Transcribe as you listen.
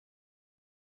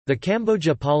The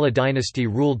Kamboja-Pala dynasty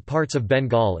ruled parts of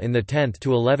Bengal in the 10th to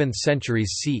 11th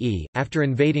centuries CE, after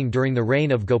invading during the reign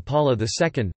of Gopala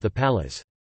II, the Palas.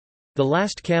 The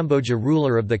last Kamboja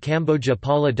ruler of the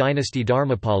Kamboja-Pala dynasty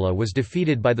Dharmapala was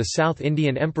defeated by the South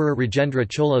Indian Emperor Rajendra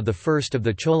Chola I of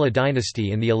the Chola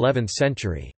dynasty in the 11th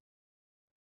century.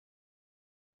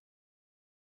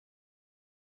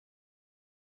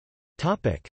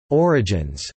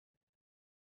 Origins.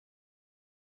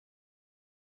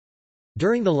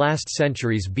 During the last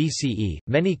centuries BCE,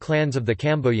 many clans of the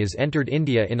Kambojas entered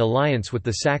India in alliance with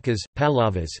the Sakas,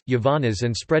 Pallavas, Yavanas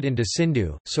and spread into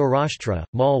Sindhu, Saurashtra,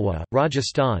 Malwa,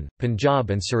 Rajasthan, Punjab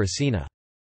and Surasena.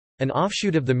 An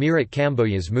offshoot of the Meerut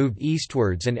Kambojas moved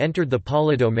eastwards and entered the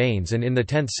Pala domains and in the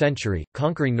 10th century,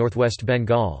 conquering northwest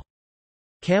Bengal.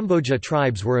 Kamboja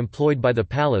tribes were employed by the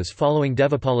Palas following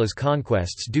Devapala's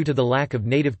conquests due to the lack of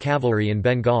native cavalry in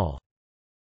Bengal.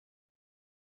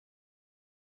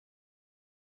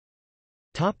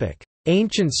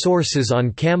 Ancient sources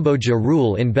on Kamboja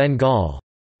rule in Bengal.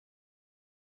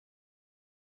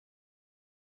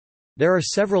 There are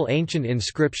several ancient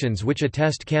inscriptions which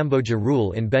attest Kamboja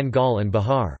rule in Bengal and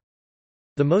Bihar.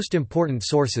 The most important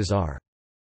sources are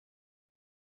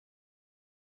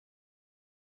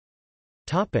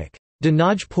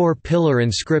Dinajpore pillar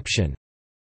inscription.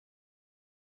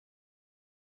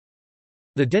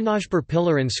 The Dinajpore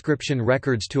pillar inscription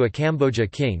records to a Kamboja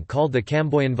king called the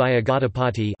Kamboyan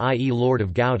Gadapati, i.e. Lord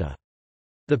of Gauda.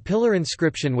 The pillar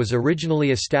inscription was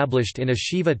originally established in a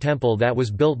Shiva temple that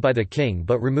was built by the king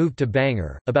but removed to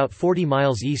Bangar, about 40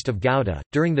 miles east of Gauda,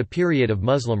 during the period of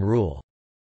Muslim rule.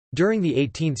 During the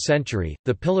 18th century,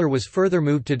 the pillar was further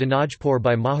moved to Dinajpore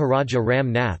by Maharaja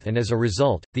Ram Nath and as a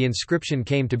result, the inscription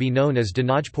came to be known as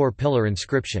Dinajpore pillar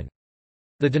inscription.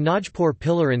 The Dinajpore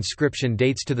pillar inscription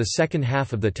dates to the second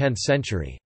half of the 10th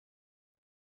century.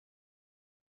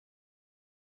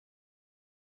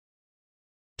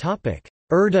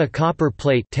 Irda copper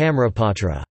plate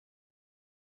Tamrapatra.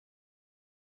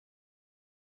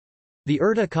 The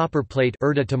Irda copper plate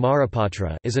Irda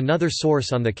Tamrapatra is another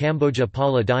source on the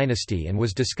Kamboja-Pala dynasty and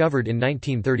was discovered in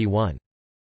 1931.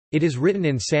 It is written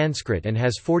in Sanskrit and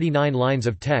has 49 lines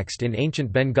of text in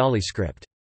ancient Bengali script.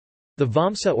 The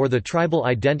Vamsa or the tribal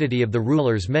identity of the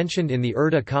rulers mentioned in the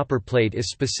Irda copper plate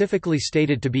is specifically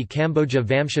stated to be Kamboja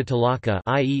Vamsha Talaka,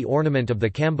 i.e. ornament of the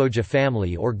Kamboja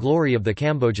family or glory of the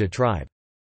Kamboja tribe.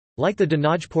 Like the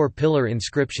Dinajpore pillar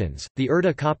inscriptions, the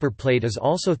Irda copper plate is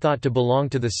also thought to belong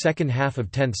to the second half of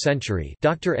 10th century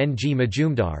Dr. N. G.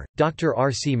 Majumdar, Dr.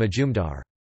 R. C. Majumdar.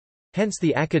 Hence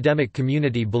the academic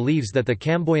community believes that the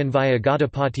Kamboyan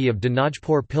Gadapati of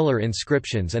Dinajpore pillar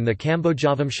inscriptions and the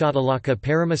Kambojavamshatalaka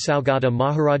Paramasaugata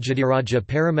Maharajadiraja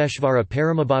Parameshvara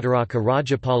Paramabhadaraka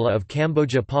Rajapala of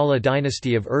Kamboja-Pala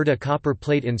dynasty of Irda copper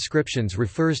plate inscriptions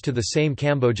refers to the same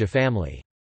Kamboja family.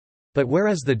 But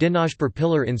whereas the Dinajpur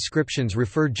pillar inscriptions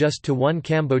refer just to one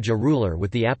Kamboja ruler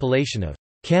with the appellation of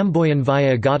Kamboyan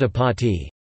Gadapati,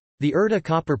 the Irda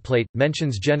copper plate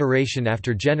mentions generation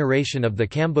after generation of the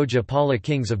Kamboja-Pala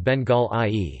kings of Bengal,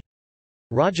 i.e.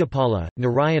 Rajapala,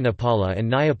 Narayanapala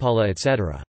and Nyapala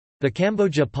etc. The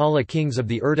Kamboja-Pala kings of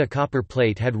the Irda copper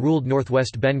plate had ruled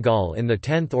northwest Bengal in the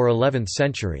 10th or 11th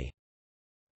century.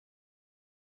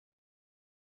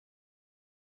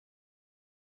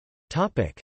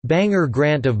 Bangar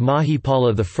grant of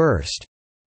Mahipala I.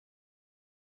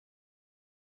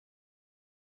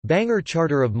 Bangar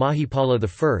Charter of Mahipala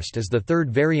I is the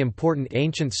third very important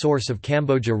ancient source of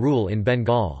Kamboja rule in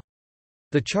Bengal.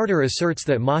 The charter asserts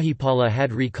that Mahipala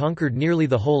had reconquered nearly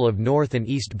the whole of north and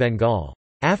east Bengal,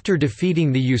 after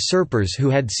defeating the usurpers who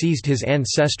had seized his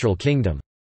ancestral kingdom.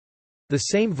 The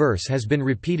same verse has been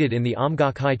repeated in the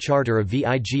Amgakhai Charter of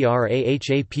Vigrahapala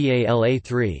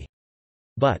III.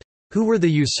 But who were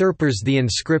the usurpers the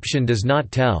inscription does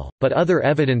not tell, but other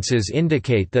evidences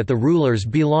indicate that the rulers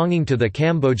belonging to the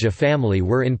Kamboja family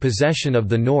were in possession of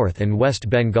the north and west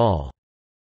Bengal.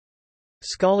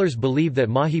 Scholars believe that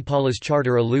Mahipala's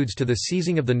charter alludes to the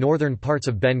seizing of the northern parts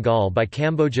of Bengal by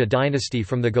Kamboja dynasty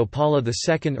from the Gopala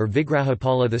II or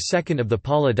Vigrahapala II of the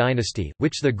Pala dynasty,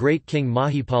 which the great king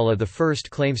Mahipala I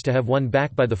claims to have won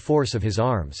back by the force of his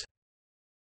arms.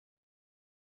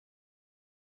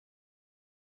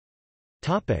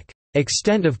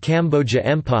 Extent of Kamboja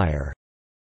Empire.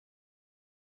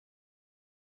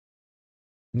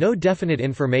 No definite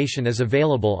information is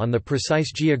available on the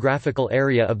precise geographical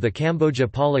area of the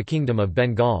Kamboja-Pala Kingdom of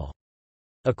Bengal.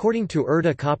 According to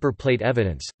Irda copper plate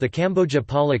evidence, the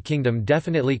Kamboja-Pala Kingdom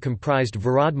definitely comprised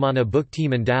Viradmana Bukti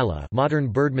Mandala,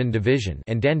 modern Burdman Division,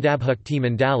 and Dandabhukti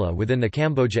Mandala within the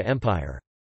Kamboja Empire.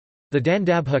 The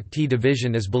Dandabhukti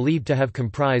division is believed to have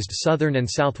comprised southern and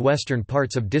southwestern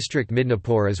parts of district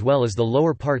Midnapore as well as the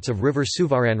lower parts of river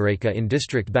Suvaranrekha in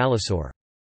district Balasore.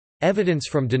 Evidence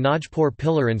from Dinajpore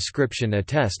pillar inscription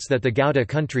attests that the Gauda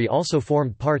country also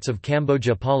formed parts of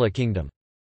Kamboja-Pala kingdom.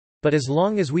 But as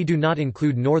long as we do not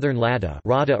include northern Lada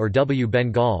or W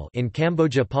Bengal in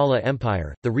Kamboja-Pala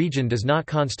Empire, the region does not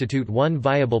constitute one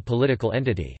viable political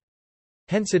entity.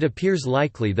 Hence it appears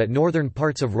likely that northern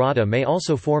parts of Radha may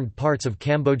also formed parts of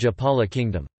Kamboja-Pala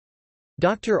kingdom.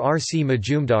 Dr. R. C.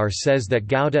 Majumdar says that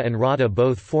Gauda and Radha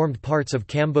both formed parts of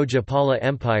Kamboja-Pala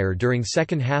Empire during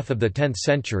second half of the 10th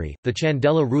century. The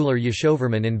Chandela ruler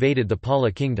Yashovarman invaded the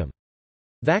Pala kingdom.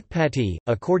 Vakpati,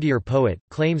 a courtier poet,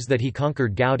 claims that he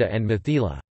conquered Gauda and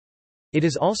Mithila. It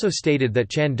is also stated that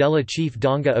Chandela chief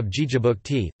Donga of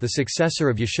Jijabukti, the successor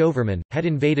of Yashovarman, had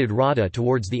invaded Radha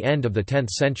towards the end of the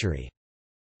 10th century.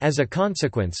 As a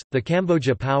consequence, the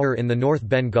Kamboja power in the North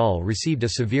Bengal received a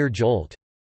severe jolt.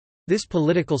 This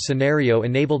political scenario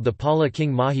enabled the Pala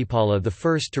king Mahipala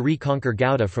I to reconquer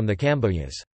Gauda from the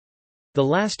Kambojas. The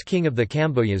last king of the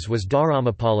Kambojas was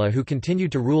Dharamapala, who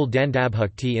continued to rule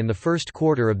Dandabhukti in the first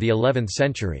quarter of the 11th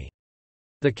century.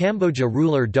 The Kamboja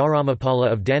ruler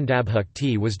Dharamapala of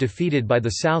Dandabhukti was defeated by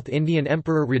the South Indian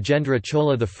Emperor Rajendra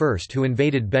Chola I, who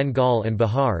invaded Bengal and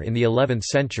Bihar in the 11th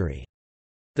century.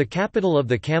 The capital of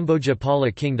the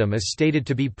Kamboja-Pala kingdom is stated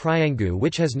to be Pryangu,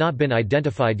 which has not been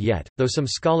identified yet, though some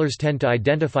scholars tend to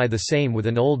identify the same with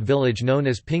an old village known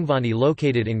as Pingvani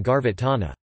located in Garvat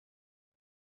Thana.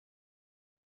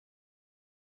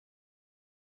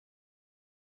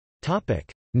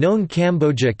 Known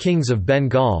Kamboja kings of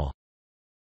Bengal.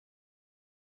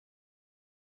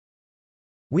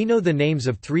 We know the names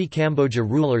of 3 Kamboja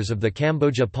rulers of the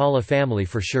Kamboja-Pala family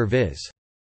for sure, viz.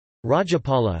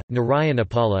 Rajapala,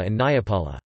 Narayanapala and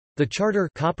Nyapala. The charter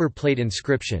copper plate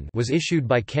inscription was issued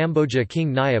by Kamboja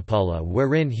king Nyapala,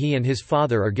 wherein he and his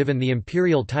father are given the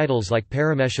imperial titles like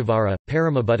Parameshvara,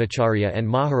 Paramabhuttacharya and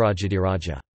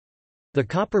Maharajadiraja. The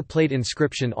copper plate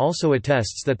inscription also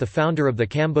attests that the founder of the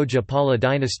Kamboja-Pala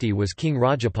dynasty was King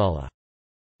Rajapala.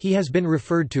 He has been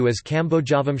referred to as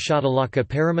Kambojavamshatalaka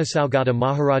Paramasaugata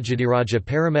Maharajadiraja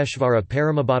Parameshvara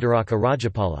Paramabhuttaraka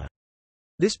Rajapala.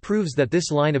 This proves that this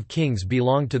line of kings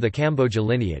belonged to the Kamboja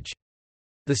lineage.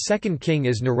 The second king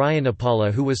is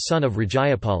Narayanapala, who was son of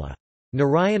Rajayapala.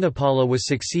 Narayanapala was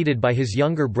succeeded by his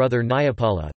younger brother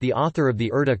Nyapala, the author of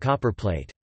the Irda copper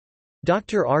plate.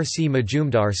 Dr. R. C.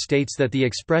 Majumdar states that the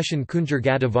expression Kunjar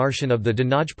Gadavarshan of the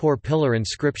Dinajpore pillar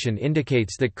inscription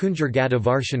indicates that Kunjar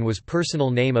Gadavarshan was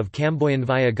personal name of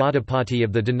Kamboyanvaya Gadapati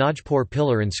of the Dinajpore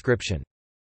pillar inscription.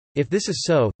 If this is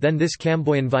so, then this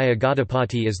Kamboyanvaya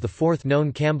Gadapati is the 4th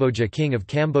known Kamboja king of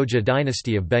Kamboja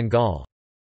dynasty of Bengal.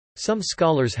 Some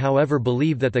scholars however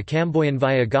believe that the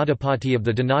Kamboyanvaya Gadapati of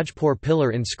the Dinajpore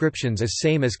pillar inscriptions is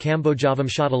same as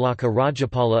Kambojavamshatalaka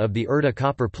Rajapala of the Irda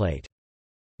copper plate.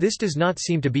 This does not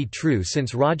seem to be true,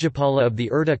 since Rajapala of the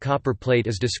Irda copper plate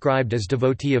is described as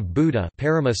devotee of Buddha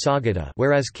Parama Sagata,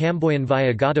 whereas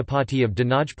Kamboyanvaya Gadapati of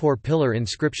Dinajpore pillar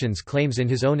inscriptions claims in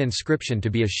his own inscription to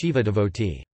be a Shiva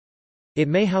devotee. It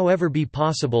may however be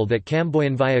possible that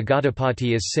Kamboyanvaya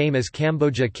Gadapati is same as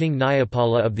Kamboja king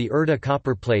Nyapala of the Irda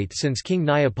copper plate, since King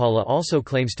Nyapala also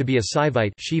claims to be a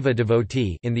Saivite Shiva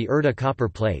devotee in the Irda copper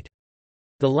plate.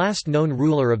 The last known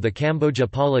ruler of the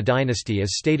Kamboja-Pala dynasty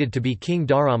is stated to be King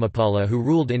Dharamapala, who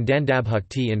ruled in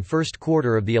Dandabhukti in first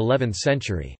quarter of the 11th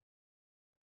century.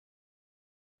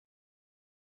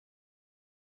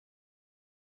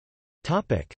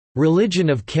 Religion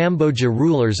of Kamboja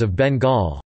rulers of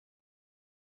Bengal.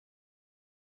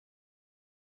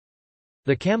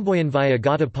 The Kamboyanvaya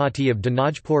Gadapati of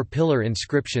Dinajpore pillar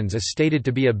inscriptions is stated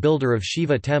to be a builder of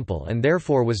Shiva temple and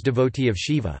therefore was devotee of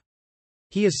Shiva.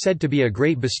 He is said to be a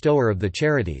great bestower of the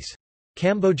charities.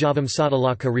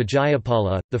 Kambojavamsatalaka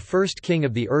Rajayapala, the first king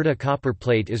of the Irda copper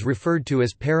plate, is referred to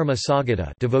as Parama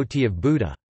Sagata, devotee of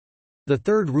Buddha. The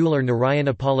third ruler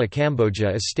Narayanapala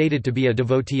Kamboja is stated to be a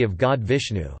devotee of god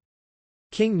Vishnu.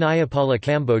 King Nyapala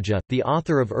Kamboja, the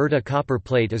author of Irda copper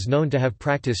plate, is known to have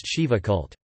practiced Shiva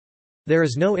cult. There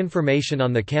is no information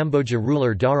on the Kamboja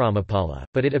ruler Dharamapala,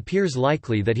 but it appears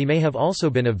likely that he may have also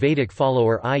been a Vedic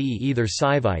follower, i.e. either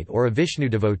Saivite or a Vishnu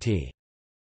devotee.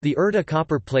 The Irda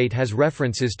copper plate has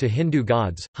references to Hindu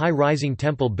gods, high-rising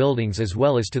temple buildings as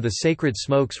well as to the sacred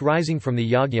smokes rising from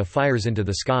the yajna fires into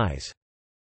the skies.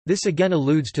 This again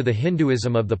alludes to the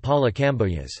Hinduism of the Pala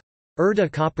Kambojas.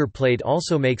 Irda copper plate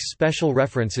also makes special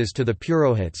references to the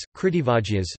Purohits,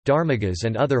 Kritivajas, Dharmagas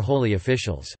and other holy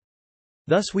officials.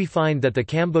 Thus we find that the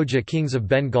Kamboja kings of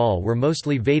Bengal were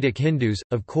mostly Vedic Hindus,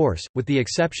 of course, with the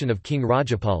exception of King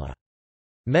Rajapala.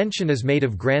 Mention is made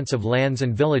of grants of lands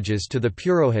and villages to the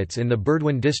Purohits in the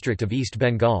Burdwan district of East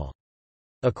Bengal.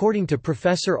 According to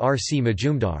Professor R. C.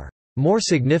 Majumdar, more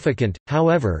significant,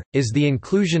 however, is the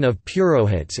inclusion of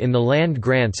Purohits in the land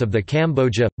grants of the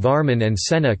Kamboja, Varman and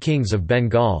Sena kings of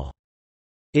Bengal.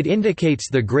 It indicates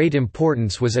the great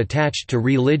importance was attached to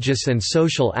religious and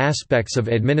social aspects of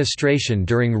administration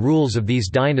during rules of these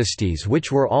dynasties,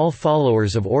 which were all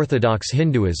followers of orthodox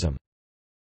Hinduism.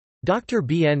 Dr.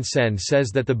 B. N. Sen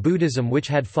says that the Buddhism which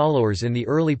had followers in the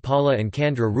early Pala and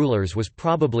Kandra rulers was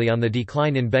probably on the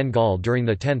decline in Bengal during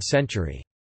the 10th century.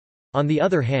 On the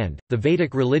other hand, the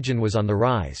Vedic religion was on the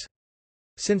rise.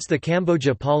 Since the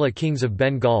Kamboja-Pala kings of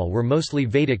Bengal were mostly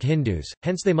Vedic Hindus,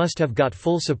 hence they must have got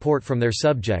full support from their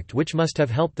subject, which must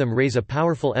have helped them raise a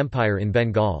powerful empire in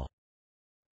Bengal.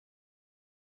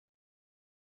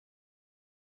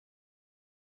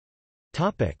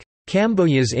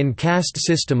 Kambojas in caste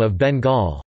system of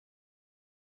Bengal.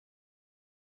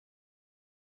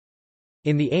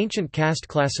 In the ancient caste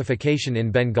classification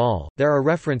in Bengal, there are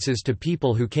references to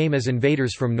people who came as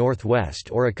invaders from northwest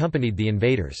or accompanied the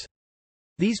invaders.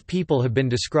 These people have been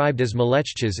described as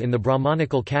Malechchas in the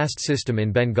Brahmanical caste system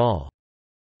in Bengal.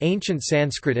 Ancient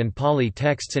Sanskrit and Pali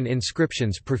texts and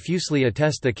inscriptions profusely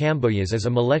attest the Kambojas as a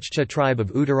Malechcha tribe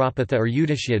of Uttarapatha or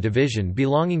Udishya division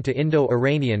belonging to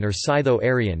Indo-Iranian or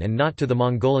Scytho-Aryan and not to the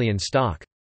Mongolian stock.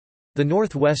 The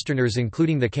Northwesterners,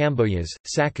 including the Kambojas,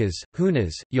 Sakas,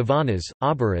 Hunas, Yavanas,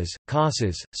 Abaras,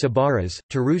 Khasas, Sabaras,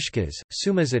 Tarushkas,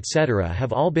 Sumas etc.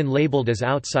 have all been labeled as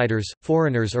outsiders,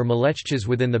 foreigners or Malechchas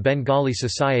within the Bengali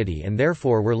society and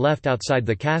therefore were left outside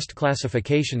the caste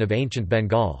classification of ancient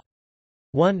Bengal.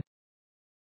 1.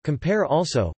 Compare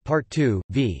also, Part 2,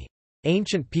 v.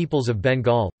 Ancient Peoples of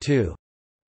Bengal, 2.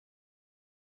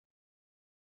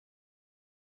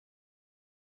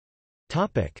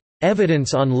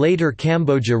 Evidence on later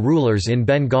Kamboja rulers in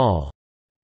Bengal.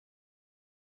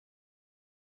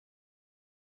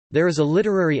 There is a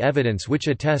literary evidence which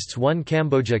attests one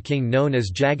Kamboja king known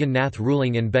as Jagan Nath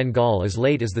ruling in Bengal as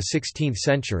late as the 16th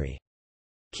century.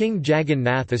 King Jagan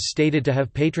Nath is stated to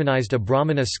have patronized a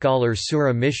Brahmana scholar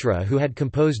Sura Mishra who had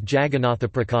composed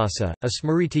Jagannatha-prakasa, a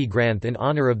Smriti Granth in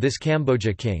honor of this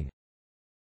Kamboja king.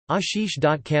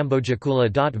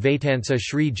 Ashish.Kambojakula.Vaitansa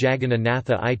Shri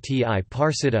Jagannatha iti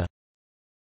Parsita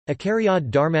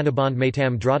Akaryad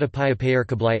Dharmanabandhmatam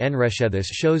Dratapayapayarkablai Enreshethis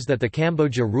shows that the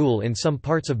Kamboja rule in some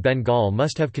parts of Bengal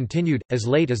must have continued, as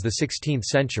late as the 16th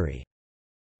century.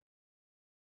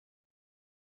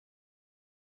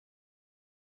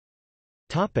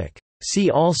 See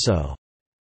also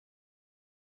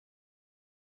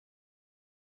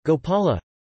Gopala,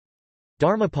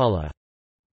 Dharmapala,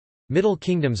 Middle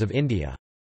Kingdoms of India.